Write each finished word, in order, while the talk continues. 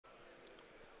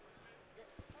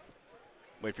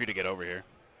Wait for you to get over here.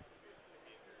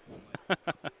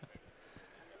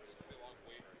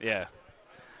 Yeah.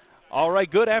 All right,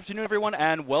 good afternoon, everyone,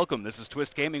 and welcome. This is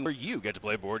Twist Gaming, where you get to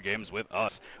play board games with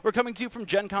us. We're coming to you from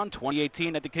Gen Con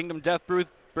 2018 at the Kingdom Death booth,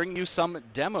 bringing you some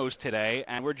demos today,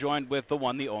 and we're joined with the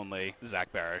one, the only,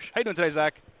 Zach Barish. How you doing today,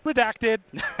 Zach? Redacted.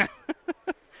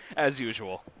 As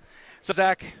usual. So,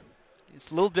 Zach,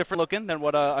 it's a little different looking than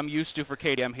what I'm used to for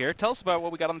KDM here. Tell us about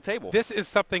what we got on the table. This is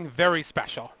something very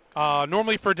special.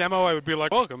 Normally for a demo, I would be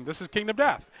like, welcome, this is Kingdom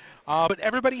Death. But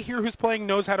everybody here who's playing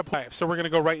knows how to play, so we're going to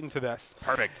go right into this.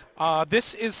 Perfect.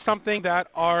 This is something that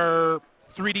our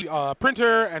 3D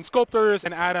printer and sculptors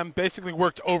and Adam basically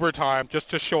worked overtime just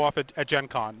to show off at Gen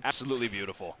Con. Absolutely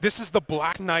beautiful. This is the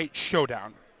Black Knight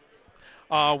Showdown.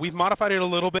 We've modified it a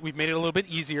little bit. We've made it a little bit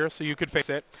easier so you could face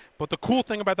it. But the cool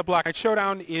thing about the Black Knight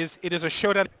Showdown is it is a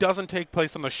showdown that doesn't take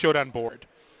place on the showdown board.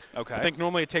 Okay. I think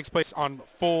normally it takes place on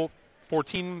full 4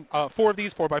 of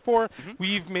these, 4x4. Mm-hmm.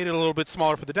 We've made it a little bit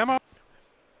smaller for the demo.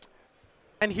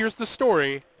 And here's the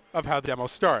story of how the demo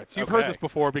starts. You've heard this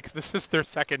before because this is their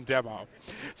second demo.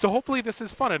 So hopefully this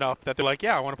is fun enough that they're like,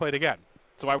 yeah, I want to play it again.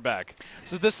 So why we're back.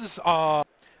 So this is,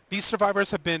 these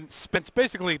survivors have been spent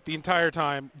basically the entire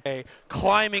time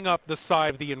climbing up the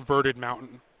side of the inverted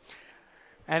mountain.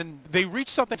 And they reach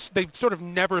something they've sort of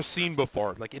never seen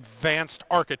before, like advanced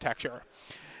architecture.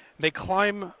 They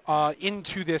climb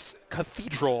into this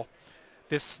cathedral,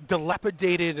 this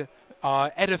dilapidated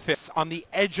edifice on the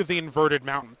edge of the inverted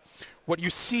mountain. What you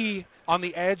see on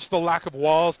the edge, the lack of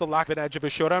walls, the lack of an edge of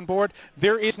a showdown board,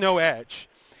 there is no edge.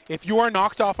 If you are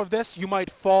knocked off of this, you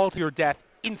might fall to your death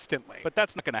instantly. But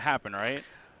that's not going to happen, right?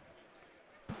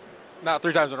 Not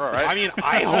 3 times in a row, right? I mean,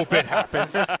 I hope it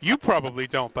happens. You probably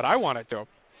don't, but I want it to.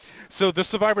 So the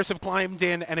survivors have climbed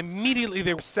in, and immediately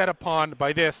they were set upon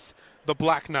by this, the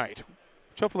Black Knight,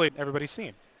 which hopefully everybody's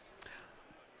seen.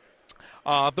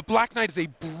 The Black Knight is a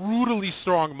brutally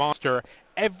strong monster.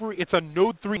 It's a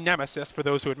Node 3 nemesis for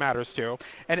those who it matters to,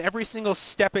 and every single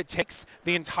step it takes,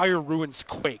 the entire ruins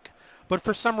quake. But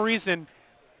for some reason,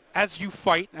 as you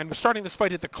fight, and we're starting this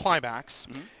fight at the climax,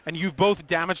 and you've both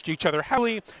damaged each other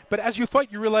heavily, but as you fight,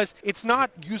 you realize it's not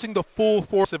using the full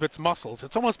force of its muscles.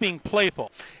 It's almost being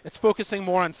playful. It's focusing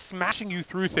more on smashing you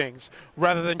through things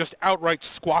rather than just outright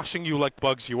squashing you like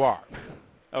bugs you are.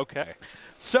 Okay.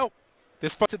 So,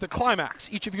 this fight's at the climax.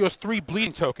 Each of you has 3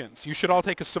 bleeding tokens. You should all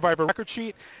take a survivor record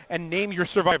sheet and name your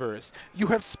survivors. You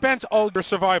have spent all your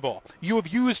survival. You have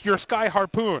used your sky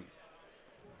harpoon.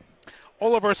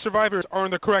 All of our survivors are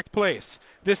in the correct place.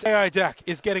 This AI deck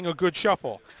is getting a good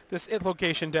shuffle. This it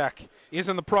location deck is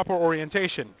in the proper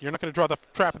orientation. You're not going to draw the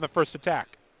trap in the first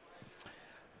attack.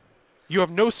 You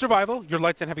have no survival. Your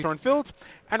lights and heavy are filled.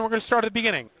 And we're going to start at the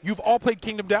beginning. You've all played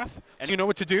Kingdom Death, so you know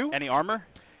what to do. Any armor?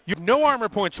 You have no armor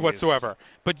points whatsoever.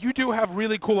 But you do have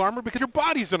really cool armor because your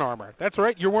body's in armor. That's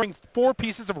right. You're wearing 4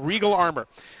 pieces of regal armor,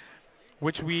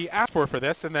 which we asked for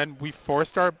this, and then we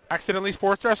accidentally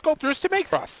forced our sculptors to make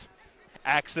for us.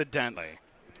 Accidentally.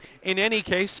 In any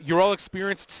case, you're all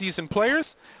experienced seasoned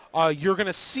players. You're going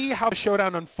to see how the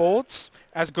showdown unfolds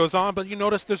as it goes on, but you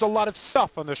notice there's a lot of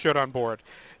stuff on the showdown board.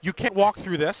 You can't walk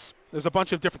through this. There's a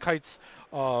bunch of different kinds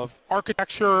of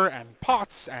architecture and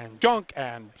pots and junk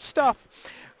and stuff,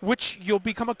 which you'll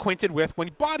become acquainted with when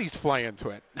bodies fly into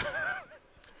it.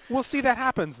 We'll see that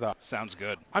happens, though. Sounds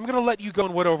good. I'm going to let you go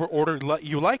in whatever order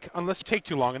you like, unless you take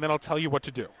too long, and then I'll tell you what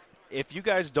to do. If you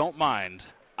guys don't mind,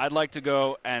 I'd like to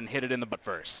go and hit it in the butt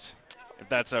first, if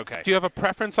that's okay. Do you have a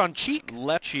preference on cheek?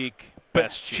 Left cheek,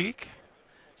 best cheek.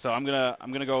 So I'm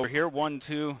gonna go over here. 1,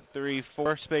 2, 3,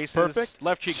 4 spaces. Perfect.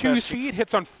 Left cheek, 2 best cheek. speed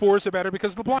hits on 4s are better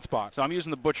because of the blind spot. So I'm using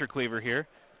the butcher cleaver here.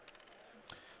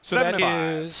 So 7 that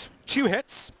and 5. is 2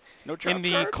 hits No drop in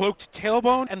the card. cloaked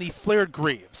tailbone and the flared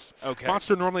greaves. Okay.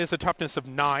 Monster normally has a toughness of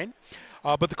 9,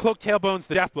 but the cloaked tailbone's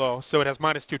the death blow, so it has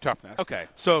 -2 toughness. Okay.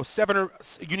 So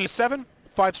you need 7,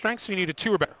 5 strength, so you need a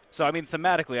 2 or better. So I mean,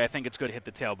 thematically, I think it's good to hit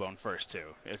the tailbone first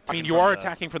too. I mean, you are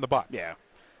attacking from the butt. Yeah.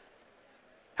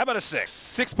 How about a 6?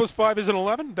 6 plus 5 is an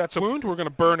 11. That's a wound. We're going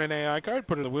to burn an AI card,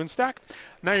 put it in the wound stack.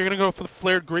 Now you're going to go for the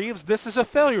flared greaves. This is a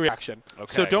failure reaction.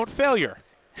 Okay. So don't failure.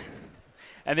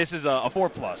 And this is a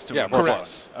 4+. To Yeah, wound.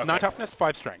 4+. Okay. 9 toughness,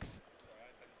 5 strength.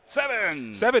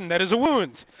 7. 7, that is a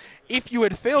wound. If you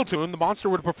had failed to wound, the monster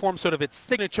would perform sort of its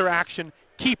signature action,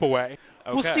 keep away.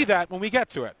 We'll Okay. see that when we get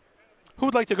to it. Who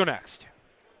would like to go next?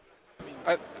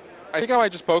 I think I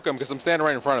might just poke him because I'm standing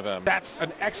right in front of him. That's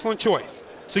an excellent choice.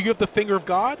 So you have the Finger of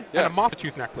God Yeah. and a Moth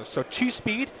Tooth necklace. So 2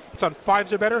 speed, it's on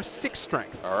 5s or better, 6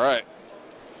 strength. All right.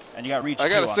 And you got reach. I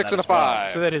got 2 a on 6 that and a as well.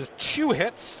 5. So that is 2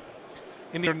 hits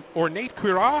in the ornate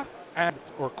cuirass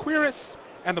or cuirass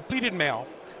and the pleated mail.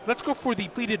 Let's go for the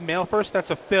pleated mail first. That's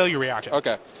a failure reaction.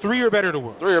 Okay. 3 or better to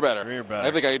wound. 3 or better. 3 or better.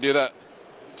 I think I can do that.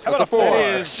 How That's about a 4.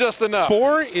 That is It's just enough.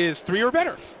 4 is 3 or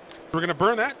better. So we're going to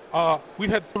burn that. We've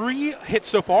had 3 hits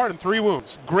so far and 3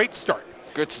 wounds. Great start.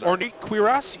 Good start. Ornate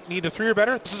Cuirass, you need a 3 or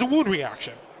better. This is a wound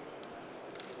reaction.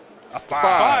 A 5.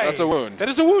 5. That's a wound. That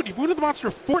is a wound. You've wounded the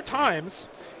monster 4 times.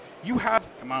 You have,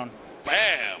 Come on.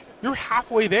 Bam. you're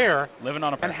halfway there, Living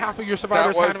on a and prayer. half of your That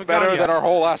survivors was haven't better gone than yet. our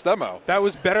whole last demo. That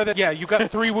was better than, yeah, you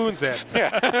got 3 wounds in.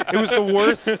 It was the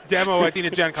worst demo I'd seen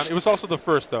at Gen Con. It was also the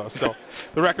first, though, so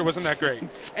the record wasn't that great.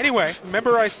 Anyway,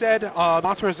 remember I said the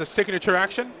monster has a signature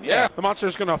action? Yeah. The monster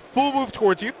is going to full move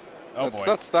towards you. Oh, boy.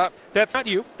 That's that. That's not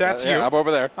you. That's Yeah, you. I'm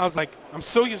over there. I was like, I'm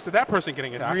so used to that person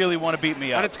getting attacked. Really want to beat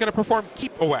me And up. it's going to perform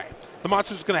keep away. The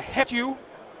monster's going to hit you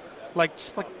like,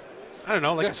 just like, I don't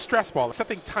know, like Yeah. a stress ball, like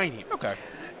something tiny. Okay.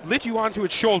 Lift you onto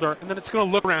its shoulder, and then it's going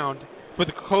to look around for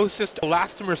the closest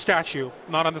elastomer statue,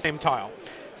 not on the same tile.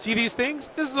 See these things?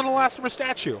 This is an elastomer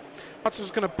statue.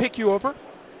 Monster's going to pick you over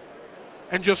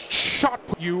and just shot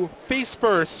put you face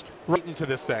first right into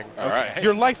this thing. All right.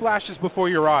 Your life flashes before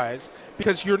your eyes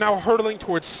because you're now hurtling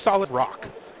towards solid rock,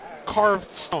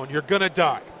 carved stone. You're going to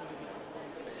die.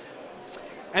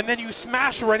 And then you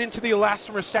smash right into the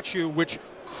elastomer statue, which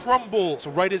crumbles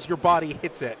right as your body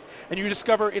hits it. And you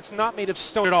discover it's not made of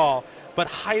stone at all, but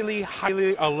highly,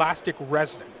 highly elastic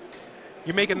resin.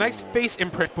 You make a nice face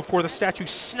imprint before the statue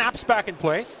snaps back in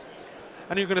place,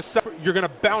 and you're going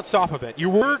to bounce off of it. You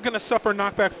were going to suffer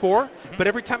knockback 4, but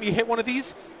every time you hit one of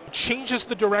these, it changes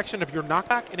the direction of your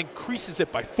knockback and increases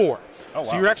it by 4. Oh,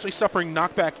 So wow. you're actually suffering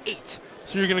knockback 8.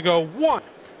 So you're going to go 1,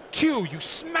 2, you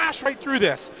smash right through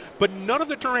this, but none of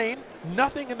the terrain,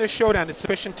 nothing in this showdown is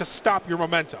sufficient to stop your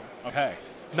momentum. Okay.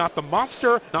 Not the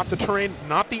monster, not the terrain,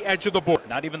 not the edge of the board.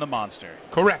 Not even the monster.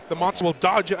 Correct. The monster will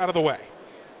dodge you out of the way.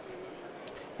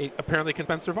 It apparently can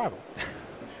spend survival.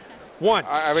 1,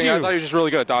 I 2, mean, I thought he was just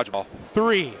really good at dodgeball.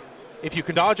 3. If you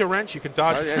can dodge a wrench, you can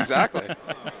dodge Yeah, exactly.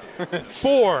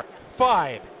 4,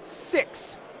 5,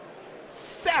 6,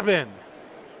 7,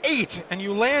 8, and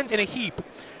you land in a heap.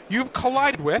 You've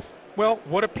collided with, well,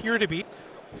 what appear to be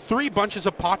 3 bunches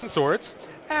of pots and swords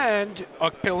and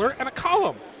a pillar and a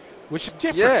column, which is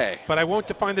different. Yay. But I won't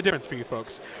define the difference for you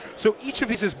folks. So each of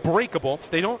these is breakable.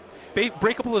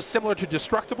 Breakable is similar to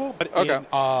destructible, but Okay.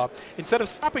 instead of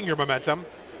stopping your momentum,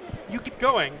 you keep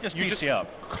going. Just you beats just you up.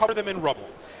 cover them in rubble.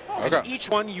 So Okay. each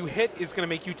one you hit is going to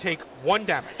make you take 1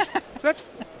 damage. So that's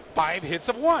 5 hits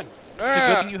of 1. It's a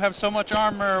good thing you have so much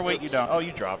armor. Wait, you don't. Oh,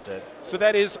 you dropped it. So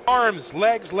that is arms,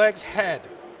 legs, head.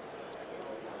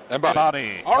 And body.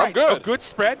 Body. All right, good. a good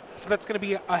spread. So that's going to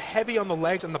be a heavy on the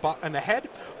legs and the head.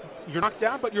 You're knocked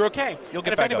down, but you're okay. You'll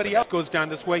get and if back up anybody again. else goes down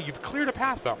this way, you've cleared a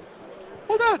path, though.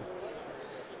 Well done.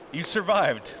 You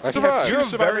survived. I You have survived. 2 You're a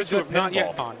survivors who very have good not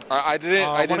yet pinball. gone. I didn't.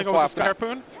 I Wanna didn't go flap with the that.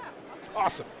 harpoon?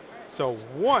 Awesome. So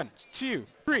 1, 2,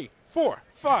 3, 4,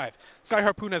 5. Sky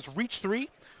Harpoon has reached 3.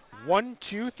 1,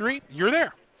 2, 3. You're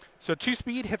there. So 2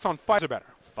 speed hits on 5s or better.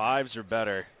 5s or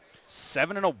better.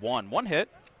 7 and a 1. 1 hit.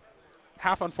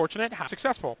 Half unfortunate, half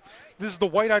successful. This is the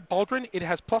White-Eyed Pauldron. It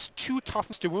has +2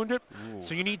 toughness to wound it.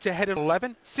 So you need to hit an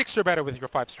 11. 6 or better with your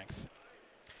 5 strength.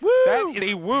 Woo! That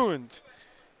is a wound.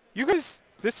 You guys,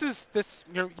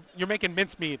 you're making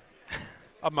mincemeat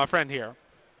of my friend here.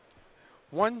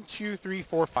 1, 2, 3,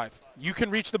 4, 5. You can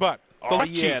reach the butt. The Oh,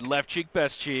 left yeah. cheek. Left cheek,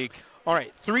 best cheek. All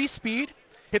right, 3 speed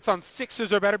hits on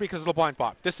 6s or better because of the blind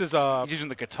spot. This is He's using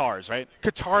the guitars, right?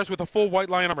 Katars with a full White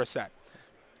Lion armor set.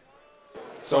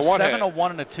 So 1 7, hit. a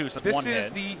 1, and a 2. So that's This 1 is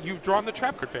hit. you've drawn the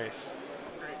trap card face.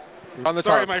 On the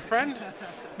Sorry, top. my friend.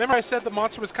 Remember I said the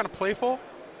monster was kind of playful?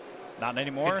 Not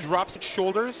anymore. It drops its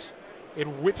shoulders. It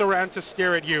whips around to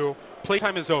stare at you.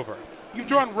 Playtime is over. You've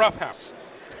drawn Roughhouse.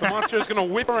 The monster is going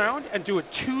to whip around and do a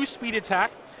 2-speed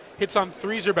attack. Hits on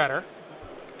 3s or better.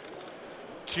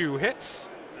 2 hits.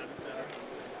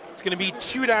 It's going to be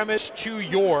 2 damage to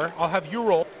your. I'll have you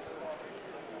roll.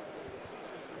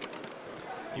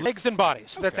 Legs and body.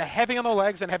 So that's a heavy on the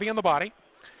legs and heavy on the body.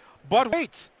 But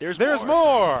wait, There's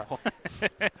more.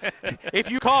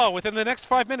 If you call within the next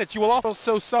 5 minutes, you will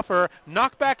also suffer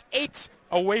knockback 8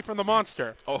 away from the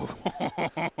monster. Oh.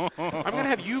 I'm going to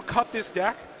have you cut this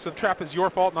deck, so the trap is your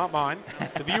fault, not mine.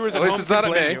 The viewers at At least home it's can not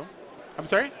at blame me. you. I'm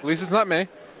sorry? At least it's not me.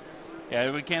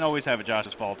 Yeah, we can't always have it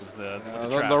Josh's fault as the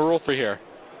The rule for here.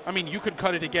 I mean, you could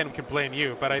cut it again, we can blame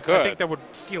you, but I could. think that would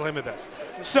steal him of this.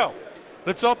 So,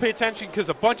 let's all pay attention because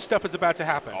a bunch of stuff is about to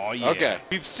happen. Oh, yeah. Okay.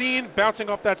 We've seen bouncing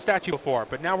off that statue before,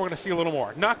 but now we're going to see a little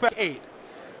more. Knockback 8.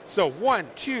 So 1,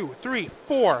 2, 3,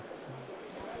 4.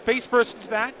 Face first into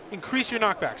that. Increase your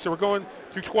knockback. So we're going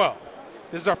through 12.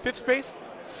 This is our 5th space.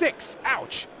 6,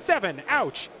 ouch. 7,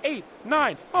 ouch. 8,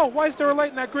 9. Oh, why is there a light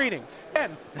in that greening?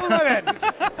 10, 11.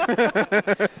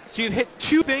 So you've hit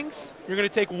 2 things. You're going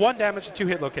to take 1 damage to 2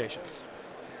 hit locations.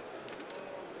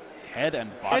 Head and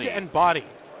body. Head and body.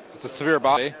 It's a severe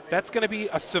body. That's going to be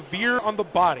a severe on the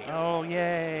body. Oh,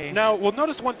 yay. Now, we'll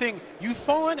notice one thing. You've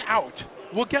fallen out.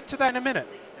 We'll get to that in a minute.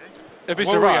 If he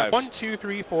What were we at? survives. 1, 2,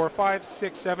 3, 4, 5,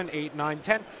 6, 7, 8, 9,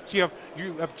 10. So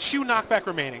you have 2 knockback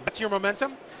remaining. That's your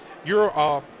momentum.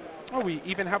 We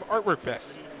even have artwork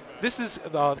fists. This is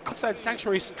the Cliffside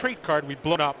Sanctuary trait card we've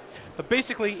blown up. But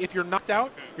basically, if you're knocked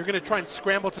out, you're going to try and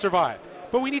scramble to survive.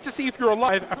 But we need to see if you're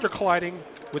alive after colliding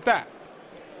with that.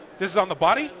 This is on the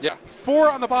body? Yeah. 4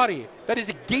 on the body. That is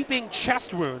a gaping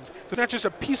chest wound. It's not just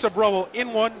a piece of rubble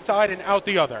in one side and out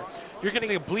the other. You're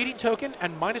getting a bleeding token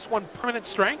and -1 permanent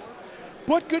strength.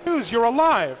 But good news, you're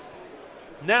alive.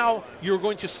 Now you're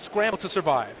going to scramble to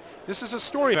survive. This is a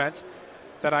story event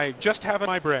that I just have in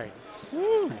my brain.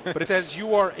 But it says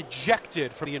you are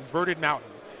ejected from the inverted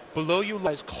mountain. Below you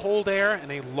lies cold air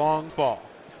and a long fall.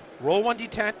 Roll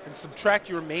 1d10 and subtract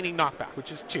your remaining knockback,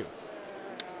 which is 2.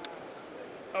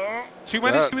 2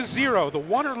 minus 2 is 0, the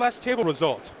 1 or less table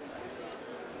result.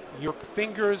 Your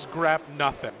fingers grab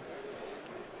nothing.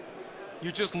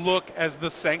 You just look as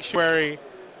the sanctuary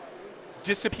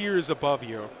disappears above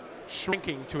you,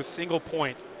 shrinking to a single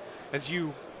point as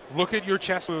you look at your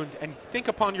chest wound and think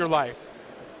upon your life.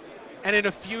 And in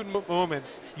a few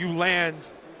moments, you land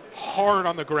hard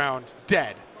on the ground,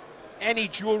 dead. Any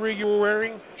jewelry you were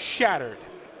wearing, shattered.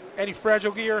 Any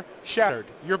fragile gear, shattered.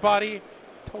 Your body,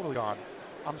 totally gone.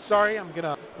 I'm sorry, I'm going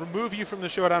to remove you from the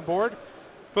showdown board.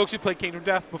 Folks who played Kingdom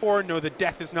Death before know that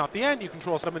death is not the end. You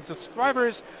control summons of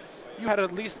survivors. You had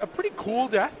at least a pretty cool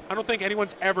death. I don't think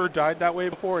anyone's ever died that way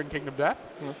before in Kingdom Death,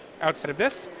 outside of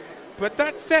this. But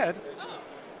that said,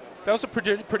 that was a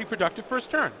pretty productive first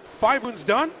turn. 5 wounds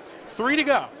done, 3 to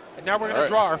go. And now we're going to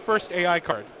draw our first AI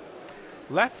card.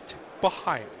 Left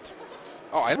Behind.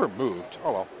 Oh, I never moved.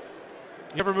 Oh, well.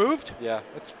 You ever moved? Yeah.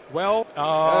 It's Well,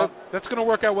 that's going to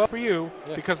work out well for you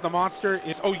because the monster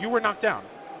is... Oh, you were knocked down.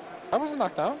 I wasn't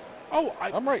knocked down. Oh,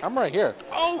 I'm right here.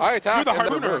 Oh, I attacked you're the and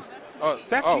then Harbooner. moved. Oh,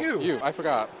 That's oh, you. I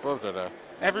forgot. Blah, blah, blah.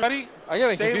 Everybody, I'm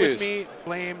getting say confused. with me,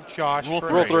 blame Josh Rule for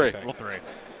 3. everything. Rule 3.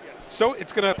 So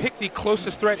it's going to pick the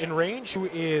closest threat in range, who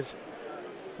is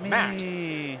Matt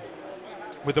Me.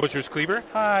 with the Butcher's Cleaver.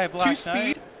 Hi, Black 2 speed,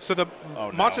 Knight. so the Oh,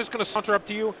 no. monster's going to saunter up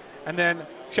to you and then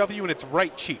shove you in its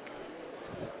right cheek.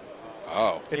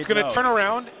 Oh. It's It going to knows. turn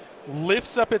around,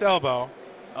 lifts up its elbow,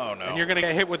 Oh, no. and you're going to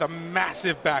get hit with a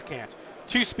massive backhand.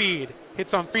 2 speed,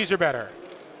 hits on 3s or better.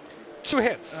 2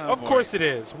 hits. Oh, Of boy. course it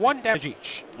is. 1 damage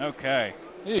each. Okay.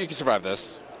 You can survive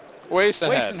this. Waist and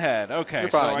Waist head. and head. Okay. You're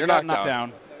so fine. I You're got knocked knocked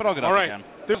down, but I'll get All up right. again.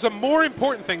 There's a more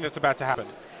important thing that's about to happen.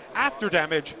 After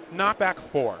damage, knockback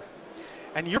 4.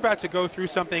 And you're about to go through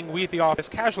something we at the office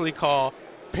casually call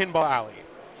Pinball Alley.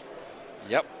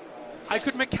 Yep. I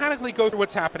could mechanically go through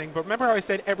what's happening, but remember how I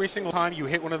said every single time you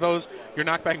hit one of those, your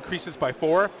knockback increases by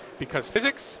 4? Because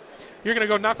physics, you're going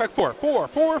to go knockback 4, 4,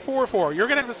 4, 4, 4. You're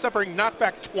going to end up suffering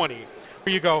knockback 20,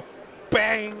 where you go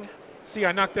bang. See,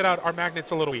 I knocked it out. Our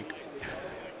magnet's a little weak.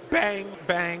 Bang,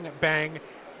 bang, bang.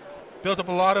 Built up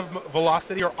a lot of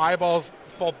velocity. Your eyeballs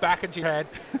fall back into your head,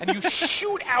 and you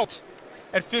shoot out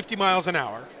at 50 miles an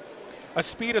hour. A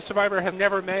speed a survivor has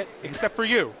never met except for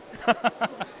you.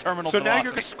 Terminal So now you're velocity.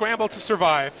 going to scramble to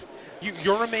survive.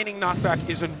 Your remaining knockback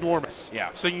is enormous. Yeah.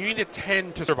 So you need a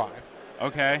 10 to survive.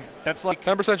 Okay. That's like...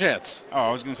 10% chance. Oh,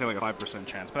 I was going to say like a 5%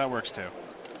 chance, but that works too.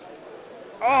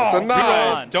 It's a come 9.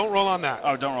 on. Don't roll on that.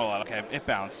 Oh, don't roll out. Okay. It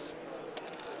bounced.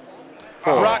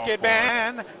 4. Rocket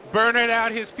Man, burning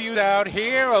out his fuse out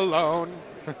here alone.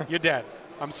 You're dead.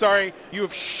 I'm sorry. You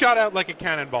have shot out like a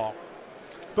cannonball.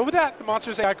 But with that, the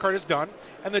Monster's AI card is done,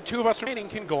 and the 2 of us remaining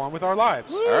can go on with our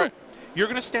lives. All right. You're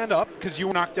going to stand up because you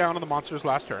were knocked down on the Monster's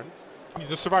last turn.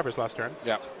 The Survivor's last turn.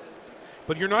 Yeah.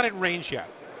 But you're not in range yet.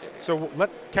 So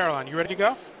Caroline, you ready to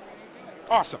go?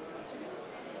 Awesome.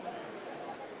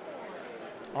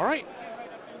 All right.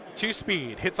 2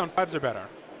 speed. Hits on 5s or better.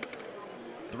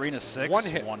 3 and a 6. 1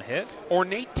 hit. 1 hit.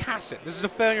 Ornate Tacit. This is a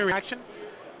failure reaction.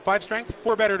 5 strength,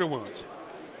 4 better to wounds.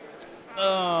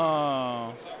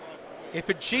 Oh. If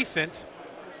adjacent,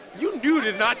 you knew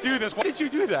to not do this. Why did you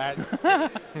do that?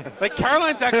 Like,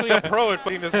 Caroline's actually a pro at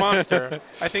fighting this monster.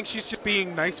 I think she's just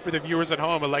being nice for the viewers at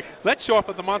home and like, let's show off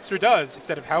what the monster does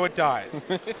instead of how it dies.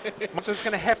 Monster's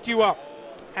going to heft you up,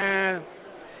 and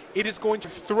it is going to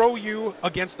throw you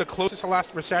against the closest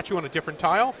elastomer statue on a different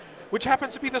tile, which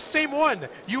happens to be the same one.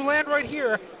 You land right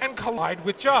here and collide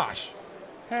with Josh,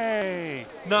 Hey.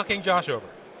 knocking Josh over.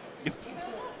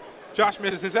 Josh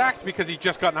misses his act because he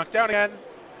just got knocked down again.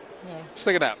 Let's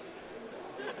take a nap.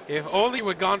 If only you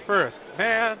had gone first.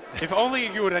 Man, if only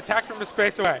you would attack from the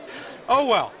space away. Oh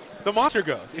well. The monster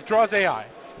goes. It draws AI.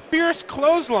 Fierce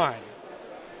Clothesline.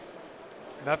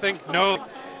 Nothing. No.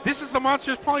 This is the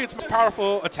monster's probably its most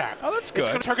powerful attack. Oh, that's good. It's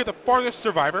going to target the farthest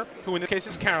survivor, who in this case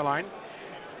is Caroline.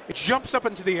 It jumps up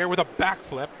into the air with a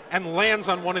backflip and lands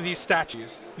on one of these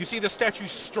statues. You see the statue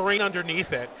strain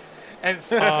underneath it as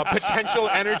potential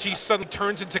energy suddenly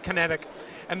turns into kinetic,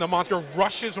 and the monster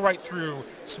rushes right through,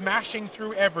 smashing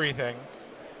through everything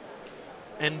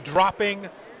and dropping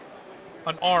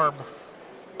an arm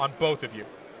on both of you.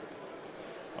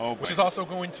 Oh, Which is also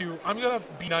going to, I'm going to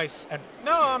be nice, and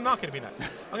no, I'm not going to be nice.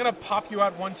 I'm going to pop you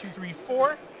out 1, 2, 3,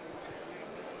 4.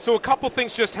 So a couple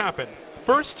things just happened.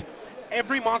 First,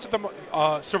 every monster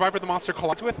the survivor the monster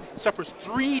collides with suffers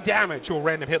 3 damage to a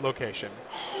random hit location.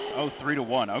 Oh, 3 to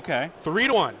 1. Okay. 3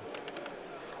 to 1.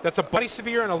 That's a body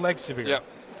severe and a leg severe. Yep.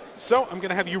 So I'm going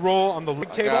to have you roll on the leg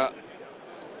table. Got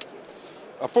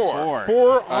a 4.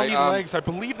 4 on the legs. I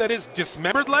believe that is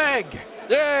dismembered leg.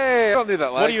 Yay! I don't need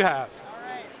that leg. What do you have?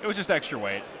 It was just extra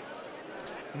weight.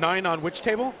 9 on which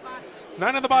table?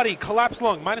 9 on the body, collapsed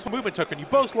lung, -1 movement token. You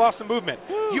both lost some movement.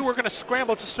 Woo. You were going to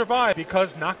scramble to survive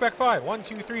because knockback 5. 1,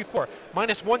 2, 3, 4.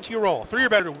 -1 to your roll. 3 or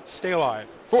better to stay alive.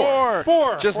 4.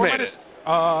 4. Just 4 made minus,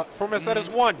 it. 4 minus that is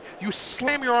 1. You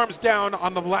slam your arms down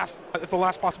on the last, at the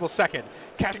last possible second,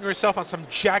 catching yourself on some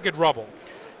jagged rubble.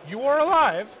 You are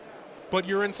alive, but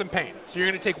you're in some pain. So you're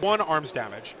going to take 1 arms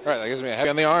damage. All right, that gives me a heavy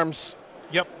on the arms.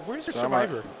 Yep. Where's your So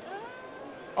survivor?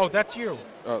 Oh, that's you.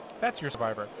 Oh. That's your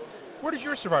survivor. Where does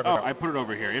your survivor Oh, go? I put it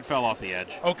over here. It fell off the edge.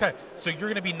 Okay, so you're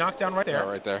going to be knocked down right there.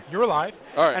 Yeah, right there. You're alive.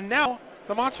 All right. And now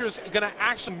the monster is going to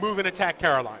actually move and attack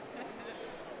Caroline.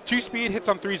 2 speed hits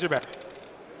on 3s or better.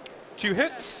 2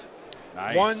 hits.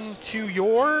 Nice. 1 to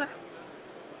your.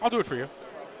 I'll do it for you.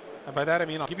 And by that I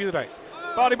mean I'll give you the dice.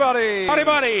 Body, body. Body,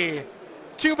 body.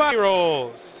 2 body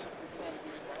rolls.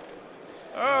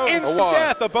 Oh. Instant A 1.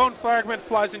 death. A bone fragment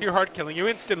flies into your heart, killing you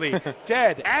instantly.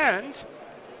 Dead. And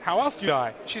how else do you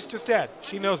die? She's just dead.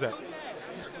 She knows it.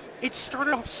 It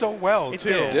started off so well, It too.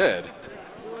 did. Did.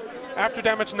 After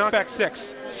damage, knockback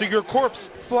 6. So your corpse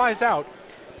flies out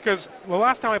because the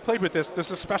last time I played with this, there's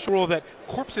a special rule that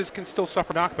corpses can still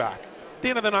suffer knockback. At the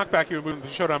end of the knockback, you move the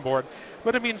showdown board,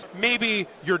 but it means maybe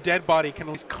your dead body can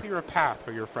at least clear a path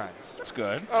for your friends. That's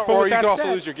good. But Or with you that could also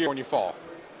said- lose your gear when you fall.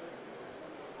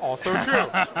 Also true.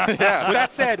 With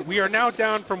that said, we are now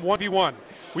down from 1v1.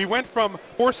 We went from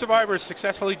 4 survivors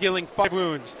successfully dealing 5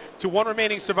 wounds to 1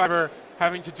 remaining survivor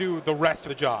having to do the rest of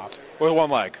the job. With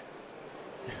 1 leg.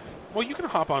 Well, you can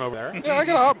hop on over there. Yeah, I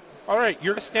get up. All right,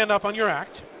 you're going to stand up on your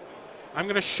act. I'm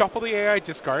going to shuffle the AI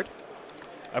discard.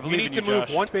 I You believe need in to you, move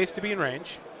Josh. 1 space to be in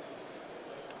range.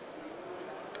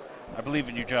 I believe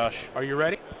in you, Josh. Are you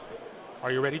ready?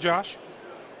 Are you ready, Josh?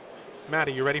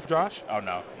 Maddie, you ready for Josh? Oh,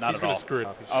 no. Not He's at gonna all. screw it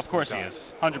up. He's Of course he done.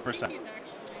 is. 100%. He's actually.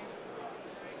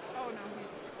 Oh no,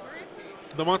 where is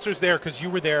he? The monster's there because you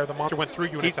were there. The monster went through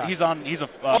you and attacked. He's on. He's a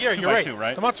Oh, yeah, 2 you're by right. 2,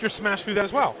 right? The monster smashed through that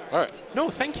as well. All right. No,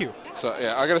 thank you. So,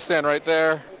 yeah, I got to stand right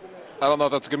there. I don't know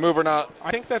if that's a good move or not.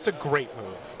 I think that's a great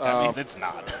move. That means it's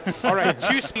not. All right,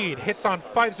 2 speed, hits on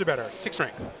 5s or better, 6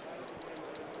 strength.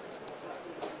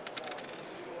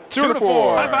 2 to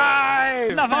 4. High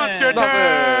 5! Nothing. Monster Nothing.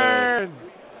 turn!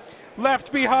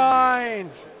 Left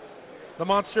behind! The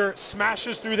monster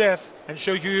smashes through this and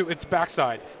shows you its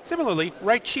backside. Similarly,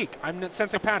 right cheek. I'm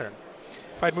sensing a pattern.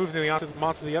 If I'd moved the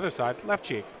monster to the other side, left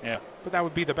cheek. Yeah. But that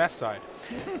would be the best side.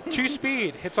 2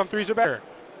 speed, hits on 3s or better.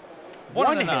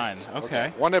 1 to hit. 9.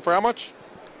 Okay. 1 hit for how much?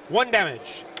 1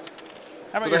 damage.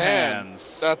 How about To your the hand.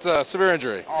 hands? That's a severe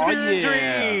injury. Oh, Severe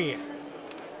yeah. injury.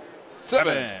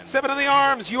 7. 7 on the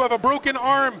arms. You have a broken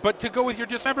arm, but to go with your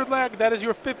dismembered leg, that is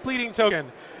your 5th bleeding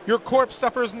token. Your corpse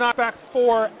suffers knockback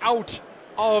 4 out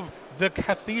of the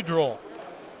cathedral.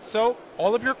 So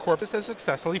all of your corpses have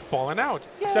successfully fallen out,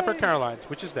 except for Caroline's,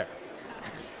 which is there.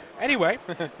 Anyway,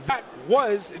 that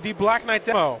was the Black Knight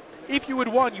demo. If you had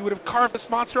won, you would have carved this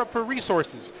monster up for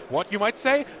resources. What, you might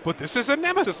say? But this is a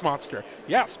Nemesis monster.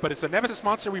 Yes, but it's a Nemesis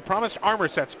monster we promised armor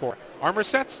sets for. Armor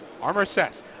sets? Armor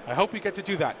sets. I hope we get to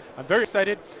do that. I'm very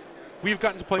excited. We've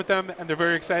gotten to play with them, and they're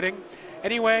very exciting.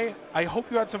 Anyway, I hope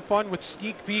you had some fun with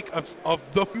sneak peek of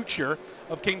the future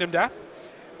of Kingdom Death.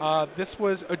 This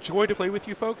was a joy to play with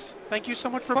you folks. Thank you so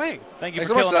much for playing. Thank you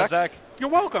Thanks for so much, killing us, Zach. Zach. You're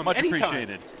welcome. Much Anytime.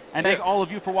 appreciated. And thank all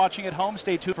of you for watching at home.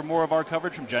 Stay tuned for more of our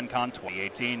coverage from Gen Con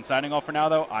 2018. Signing off for now,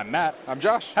 though, I'm Matt. I'm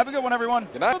Josh. Have a good one, everyone.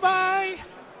 Good night. Bye-bye.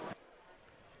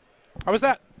 How was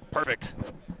that? Perfect.